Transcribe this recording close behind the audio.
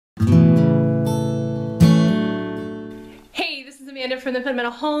Amanda from the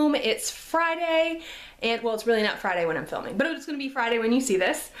Fundamental Home. It's Friday, and well, it's really not Friday when I'm filming, but it's going to be Friday when you see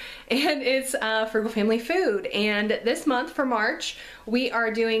this. And it's Frugal Family Food. And this month for March, we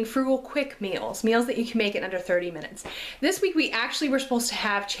are doing frugal quick meals, meals that you can make in under 30 minutes. This week we actually were supposed to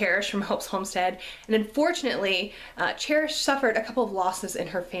have Cherish from Hope's Homestead, and unfortunately, Cherish suffered a couple of losses in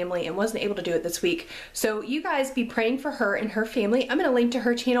her family and wasn't able to do it this week. So you guys be praying for her and her family. I'm going to link to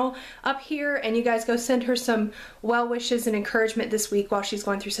her channel up here, and you guys go send her some well wishes and encouragement this week while she's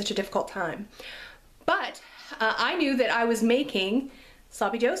going through such a difficult time. But I knew that I was making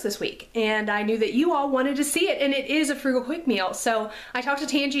Sloppy Joes this week, and I knew that you all wanted to see it, and it is a frugal quick meal. So I talked to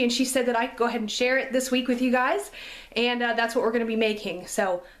Tangi, and she said that I could go ahead and share it this week with you guys, and that's what we're going to be making.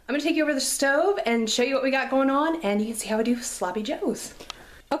 So I'm going to take you over the stove and show you what we got going on, and you can see how I do Sloppy Joes.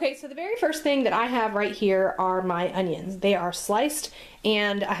 Okay, so the very first thing that I have right here are my onions. They are sliced,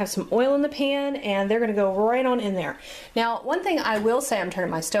 and I have some oil in the pan, and they're gonna go right on in there. Now, one thing I will say, I'm turning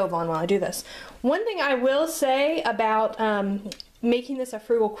my stove on while I do this. One thing I will say about making this a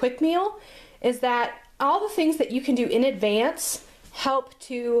frugal quick meal is that all the things that you can do in advance help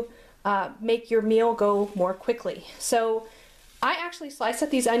to make your meal go more quickly. So I actually sliced up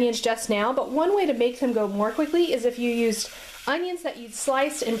these onions just now, but one way to make them go more quickly is if you used onions that you'd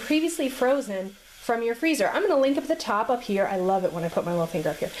sliced and previously frozen from your freezer. I'm going to link up the top up here. I love it when I put my little finger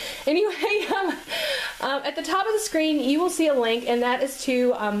up here. Anyway, at the top of the screen you will see a link, and that is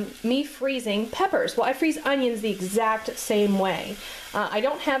to me freezing peppers. Well, I freeze onions the exact same way. I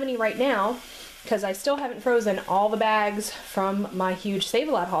don't have any right now because I still haven't frozen all the bags from my huge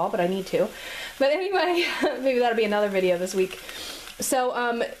Save-A-Lot haul, but I need to. But anyway, maybe that'll be another video this week.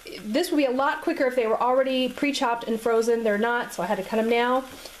 So this would be a lot quicker if they were already pre-chopped and frozen. They're not, so I had to cut them now.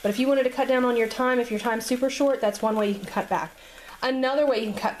 But if you wanted to cut down on your time, if your time's super short, that's one way you can cut back. Another way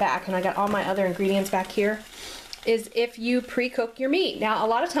you can cut back, and I got all my other ingredients back here, is if you pre-cook your meat. Now, a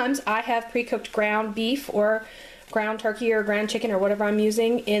lot of times I have pre-cooked ground beef or ground turkey or ground chicken or whatever I'm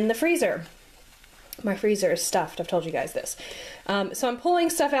using in the freezer. My freezer is stuffed, I've told you guys this. So I'm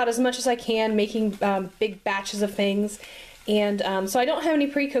pulling stuff out as much as I can, making big batches of things. And so I don't have any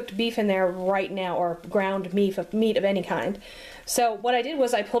pre-cooked beef in there right now, or ground meat of any kind. So what I did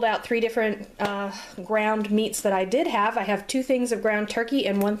was I pulled out 3 different ground meats that I did have. I have 2 things of ground turkey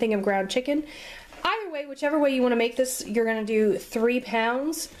and 1 thing of ground chicken. Either way, whichever way you want to make this, you're going to do 3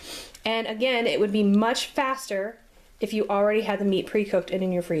 pounds. And again, it would be much faster if you already had the meat pre-cooked and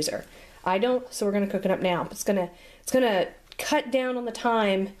in your freezer. I don't, so we're going to cook it up now. It's gonna cut down on the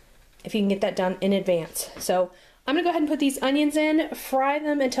time if you can get that done in advance. So I'm gonna go ahead and put these onions in, fry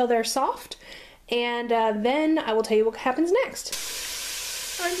them until they're soft, and then I will tell you what happens next.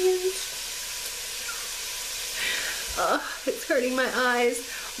 Onions. Oh, it's hurting my eyes.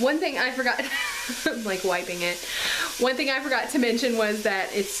 One thing I forgot, I'm like wiping it. One thing I forgot to mention was that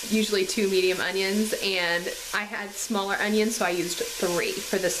it's usually 2 medium onions, and I had smaller onions, so I used 3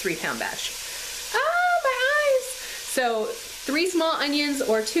 for this 3-pound batch. Oh, my eyes! So 3 small onions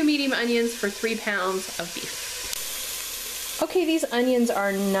or 2 medium onions for 3 pounds of beef. Okay, these onions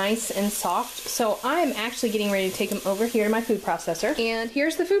are nice and soft, so I'm actually getting ready to take them over here to my food processor. And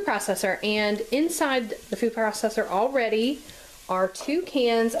here's the food processor, and inside the food processor already are 2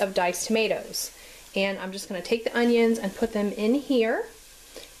 cans of diced tomatoes. And I'm just going to take the onions and put them in here,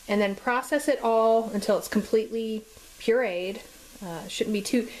 and then process it all until it's completely pureed. Shouldn't be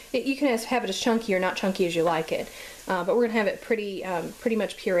too, you can have it as chunky or not chunky as you like it, but we're going to have it pretty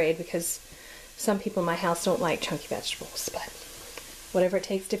much pureed because some people in my house don't like chunky vegetables, but whatever it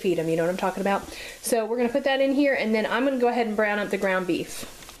takes to feed them, you know what I'm talking about. So we're going to put that in here, and then I'm going to go ahead and brown up the ground beef.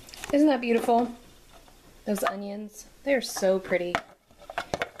 Isn't that beautiful? Those onions, they're so pretty.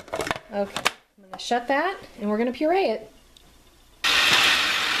 Okay. I'm going to shut that, and we're going to puree it.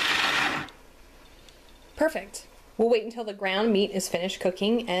 Perfect. We'll wait until the ground meat is finished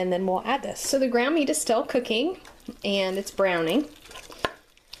cooking, and then we'll add this. So the ground meat is still cooking, and it's browning.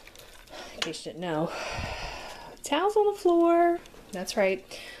 In case you didn't know. Towels on the floor. That's right.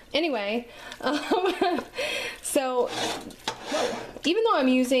 Anyway, so even though I'm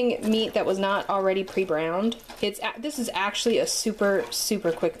using meat that was not already pre-browned, this is actually a super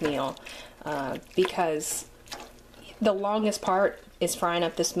quick meal. Because the longest part is frying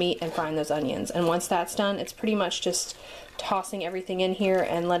up this meat and frying those onions, and once that's done, it's pretty much just tossing everything in here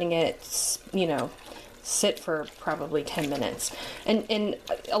and letting it, you know, sit for probably 10 minutes. And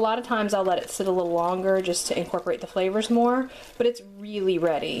a lot of times I'll let it sit a little longer just to incorporate the flavors more, but it's really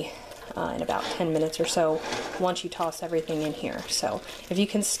ready in about 10 minutes or so once you toss everything in here. So if you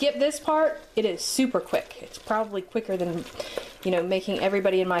can skip this part, it is super quick. It's probably quicker than, you know, making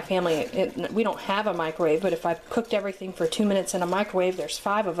everybody in my family. We don't have a microwave, but if I cooked everything for 2 minutes in a microwave, there's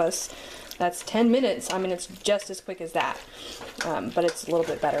 5 of us. That's 10 minutes. I mean, it's just as quick as that, but it's a little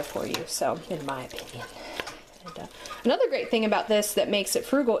bit better for you, so in my opinion. And, another great thing about this that makes it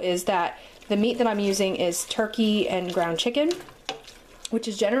frugal is that the meat that I'm using is turkey and ground chicken, which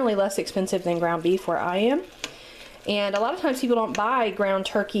is generally less expensive than ground beef where I am. And a lot of times people don't buy ground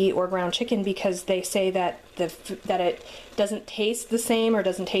turkey or ground chicken because they say that it doesn't taste the same or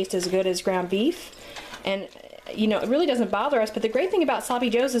doesn't taste as good as ground beef. And you know, it really doesn't bother us, but the great thing about Sloppy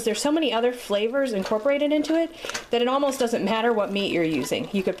Joe's is there's so many other flavors incorporated into it that it almost doesn't matter what meat you're using.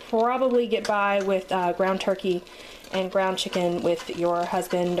 You could probably get by with ground turkey and ground chicken with your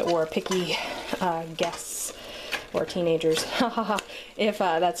husband or picky guests or teenagers, if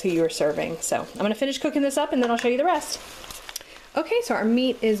that's who you're serving. So I'm going to finish cooking this up and then I'll show you the rest. Okay, so our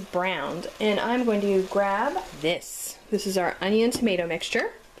meat is browned and I'm going to grab this. This is our onion tomato mixture.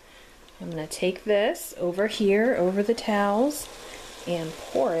 I'm going to take this over here, over the towels, and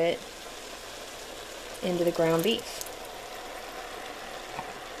pour it into the ground beef.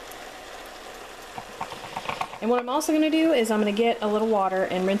 And what I'm also going to do is I'm going to get a little water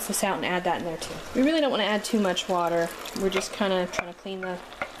and rinse this out and add that in there too. We really don't want to add too much water. We're just kind of trying to clean the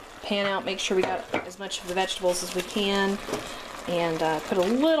pan out, make sure we got as much of the vegetables as we can, and put a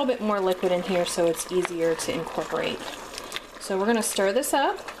little bit more liquid in here so it's easier to incorporate. So we're going to stir this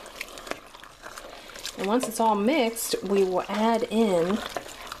up. And once it's all mixed, we will add in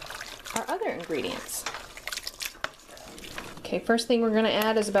our other ingredients. Okay, first thing we're going to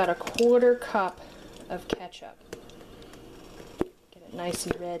add is about a 1/4 cup of ketchup. Get it nice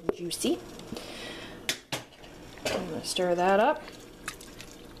and red and juicy. I'm going to stir that up.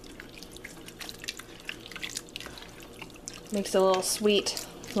 Makes it a little sweet,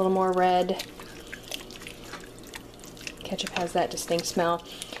 a little more red. Ketchup has that distinct smell.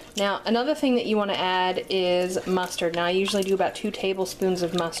 Now, another thing that you want to add is mustard. Now, I usually do about 2 tablespoons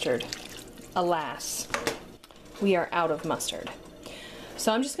of mustard. Alas, we are out of mustard.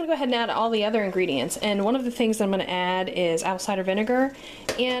 So I'm just going to go ahead and add all the other ingredients. And one of the things that I'm going to add is apple cider vinegar.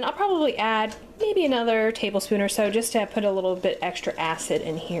 And I'll probably add maybe another tablespoon or so just to put a little bit extra acid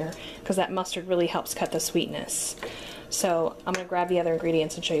in here, because that mustard really helps cut the sweetness. So I'm going to grab the other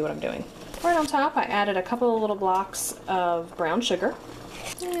ingredients and show you what I'm doing. Right on top, I added a couple of little blocks of brown sugar.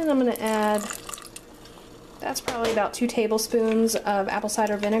 And I'm going to add, that's probably about 2 tablespoons of apple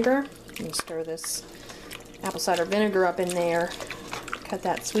cider vinegar. And stir this apple cider vinegar up in there, cut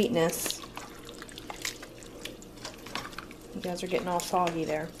that sweetness. You guys are getting all soggy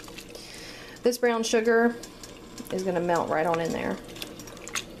there. This brown sugar is going to melt right on in there.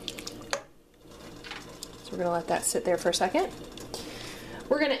 So we're going to let that sit there for a second.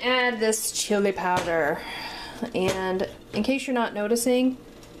 We're going to add this chili powder. And in case you're not noticing,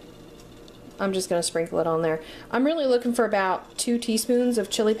 I'm just going to sprinkle it on there. I'm really looking for about 2 teaspoons of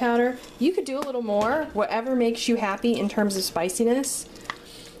chili powder. You could do a little more, whatever makes you happy in terms of spiciness.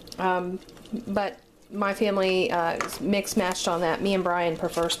 But my family is mixed matched on that. Me and Brian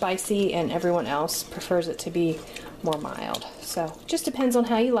prefer spicy and everyone else prefers it to be more mild. So just depends on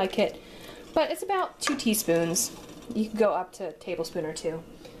how you like it. But it's about 2 teaspoons. You can go up to a tablespoon or 2,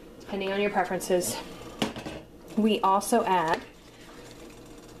 depending on your preferences. We also add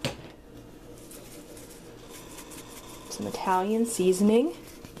some Italian seasoning,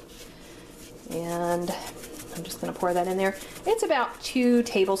 and I'm just going to pour that in there. It's about 2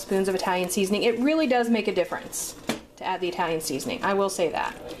 tablespoons of Italian seasoning. It really does make a difference to add the Italian seasoning. I will say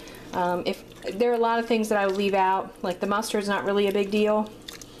that. If there are a lot of things that I would leave out, like the mustard's not really a big deal.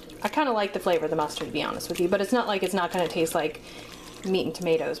 I kind of like the flavor of the mustard, to be honest with you, but it's not like it's not going to taste like meat and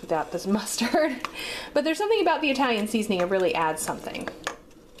tomatoes without this mustard. But there's something about the Italian seasoning that really adds something.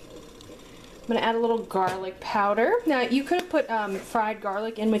 I'm going to add a little garlic powder. Now you could put fried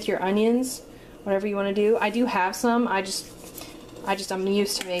garlic in with your onions, whatever you want to do. I do have some. I'm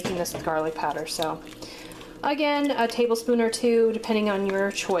used to making this with garlic powder. So again, a tablespoon or 2 depending on your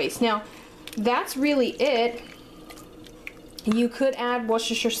choice. Now that's really it. You could add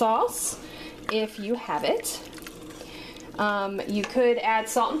Worcestershire sauce if you have it. You could add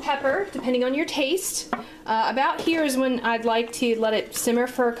salt and pepper depending on your taste. About here is when I'd like to let it simmer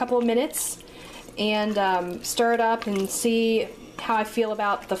for a couple of minutes and stir it up and see how I feel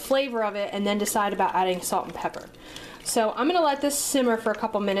about the flavor of it, and then decide about adding salt and pepper. So I'm going to let this simmer for a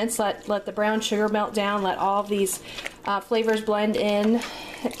couple minutes, let the brown sugar melt down, let all of these flavors blend in,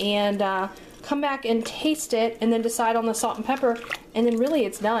 and come back and taste it, and then decide on the salt and pepper, and then really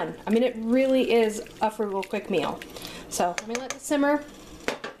it's done. I mean, it really is a frugal quick meal. So let me let it simmer,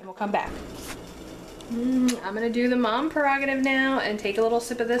 and we'll come back. I'm gonna do the mom prerogative now and take a little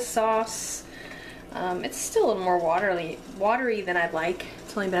sip of this sauce. It's still a little more watery than I'd like.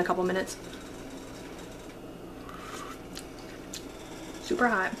 It's only been a couple minutes. Super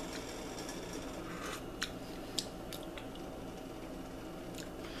hot.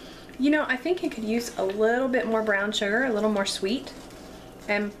 You know, I think it could use a little bit more brown sugar, a little more sweet,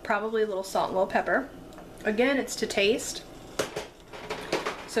 and probably a little salt and a little pepper. Again, it's to taste,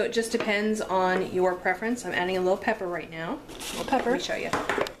 so it just depends on your preference. I'm adding a little pepper right now. A little pepper. Let me show you.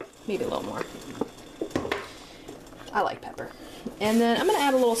 Maybe a little more. I like pepper. And then I'm going to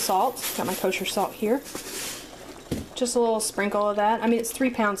add a little salt. Got my kosher salt here. Just a little sprinkle of that. I mean, it's 3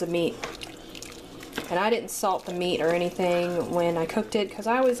 pounds of meat. And I didn't salt the meat or anything when I cooked it, because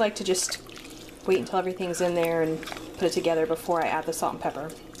I always like to just wait until everything's in there and put it together before I add the salt and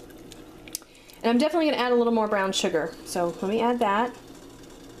pepper. And I'm definitely going to add a little more brown sugar. So let me add that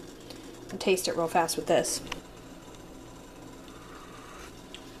and taste it real fast with this.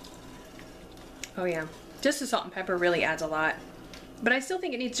 Oh yeah, just the salt and pepper really adds a lot. But I still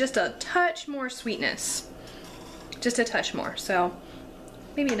think it needs just a touch more sweetness. Just a touch more. So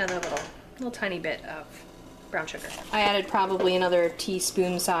maybe another little tiny bit of brown sugar. I added probably another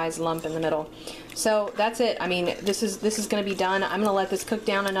teaspoon size lump in the middle. So that's it. I mean, this is going to be done. I'm going to let this cook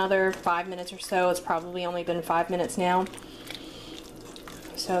down another 5 minutes or so. It's probably only been 5 minutes now.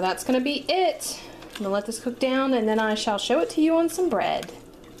 So that's going to be it. I'm going to let this cook down, and then I shall show it to you on some bread.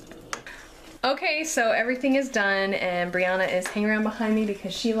 Okay, so everything is done, and Brianna is hanging around behind me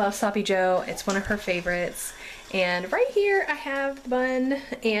because she loves Sloppy Joe. It's one of her favorites. And right here I have the bun,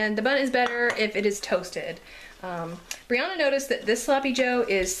 and the bun is better if it is toasted. Brianna noticed that this Sloppy Joe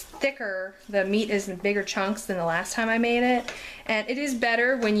is thicker. The meat is in bigger chunks than the last time I made it. And it is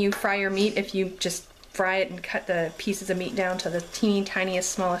better when you fry your meat if you just fry it and cut the pieces of meat down to the teeny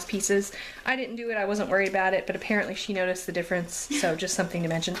tiniest, smallest pieces. I didn't do it, I wasn't worried about it, but apparently she noticed the difference, so just something to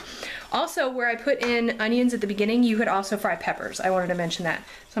mention. Also, where I put in onions at the beginning, you could also fry peppers. I wanted to mention that.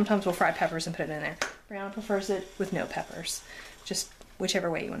 Sometimes we'll fry peppers and put it in there. Brianna prefers it with no peppers. Just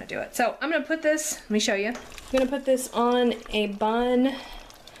whichever way you want to do it. So I'm going to put this, let me show you. I'm going to put this on a bun.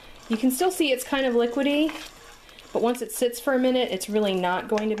 You can still see it's kind of liquidy, but once it sits for a minute, it's really not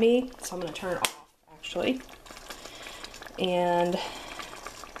going to be. So I'm going to turn it off. Actually, and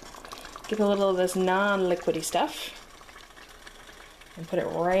give a little of this non-liquidy stuff and put it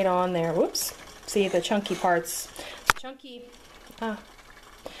right on there. Whoops. See the chunky parts. The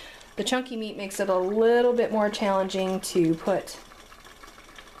chunky meat makes it a little bit more challenging to put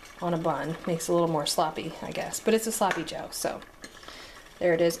on a bun. Makes it a little more sloppy, I guess, but it's a Sloppy Joe, so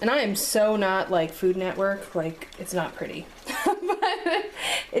there it is. And I am so not like Food Network, like it's not pretty. But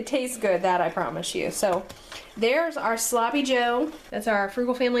it tastes good, that I promise you. So there's our Sloppy Joe. That's our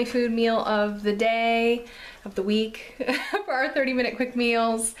Frugal Family Food meal of the day, of the week, for our 30-minute quick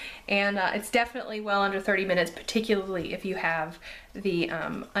meals. And it's definitely well under 30 minutes, particularly if you have the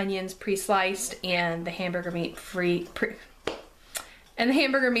onions pre-sliced and the hamburger meat pre-cooked.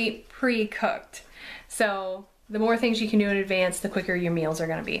 So the more things you can do in advance, the quicker your meals are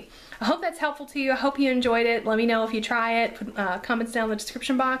going to be. I hope that's helpful to you. I hope you enjoyed it. Let me know if you try it. Put comments down in the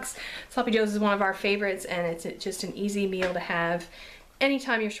description box. Sloppy Joe's is one of our favorites, and it's just an easy meal to have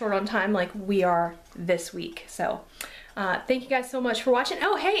anytime you're short on time like we are this week. So thank you guys so much for watching.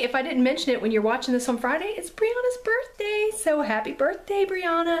 Oh, hey, if I didn't mention it when you're watching this on Friday, it's Brianna's birthday. So happy birthday,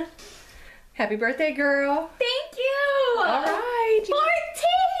 Brianna. Happy birthday, girl. Thank you. All right.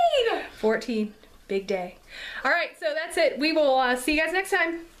 14. 14. Big day. All right, so that's it. We will see you guys next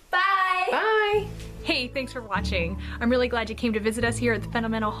time. Bye. Bye. Hey, thanks for watching. I'm really glad you came to visit us here at the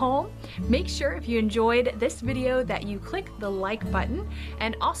Fundamental Home. Make sure if you enjoyed this video that you click the like button,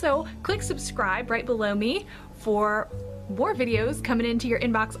 and also click subscribe right below me for more videos coming into your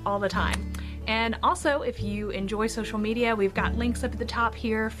inbox all the time. And also, if you enjoy social media, we've got links up at the top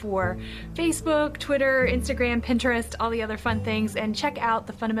here for Facebook, Twitter, Instagram, Pinterest, all the other fun things. And check out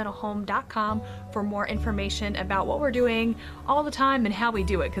thefundamentalhome.com for more information about what we're doing all the time and how we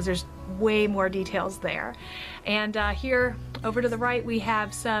do it, because there's way more details there. And here over to the right, we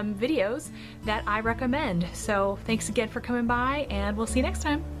have some videos that I recommend. So thanks again for coming by, and we'll see you next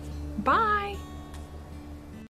time. Bye.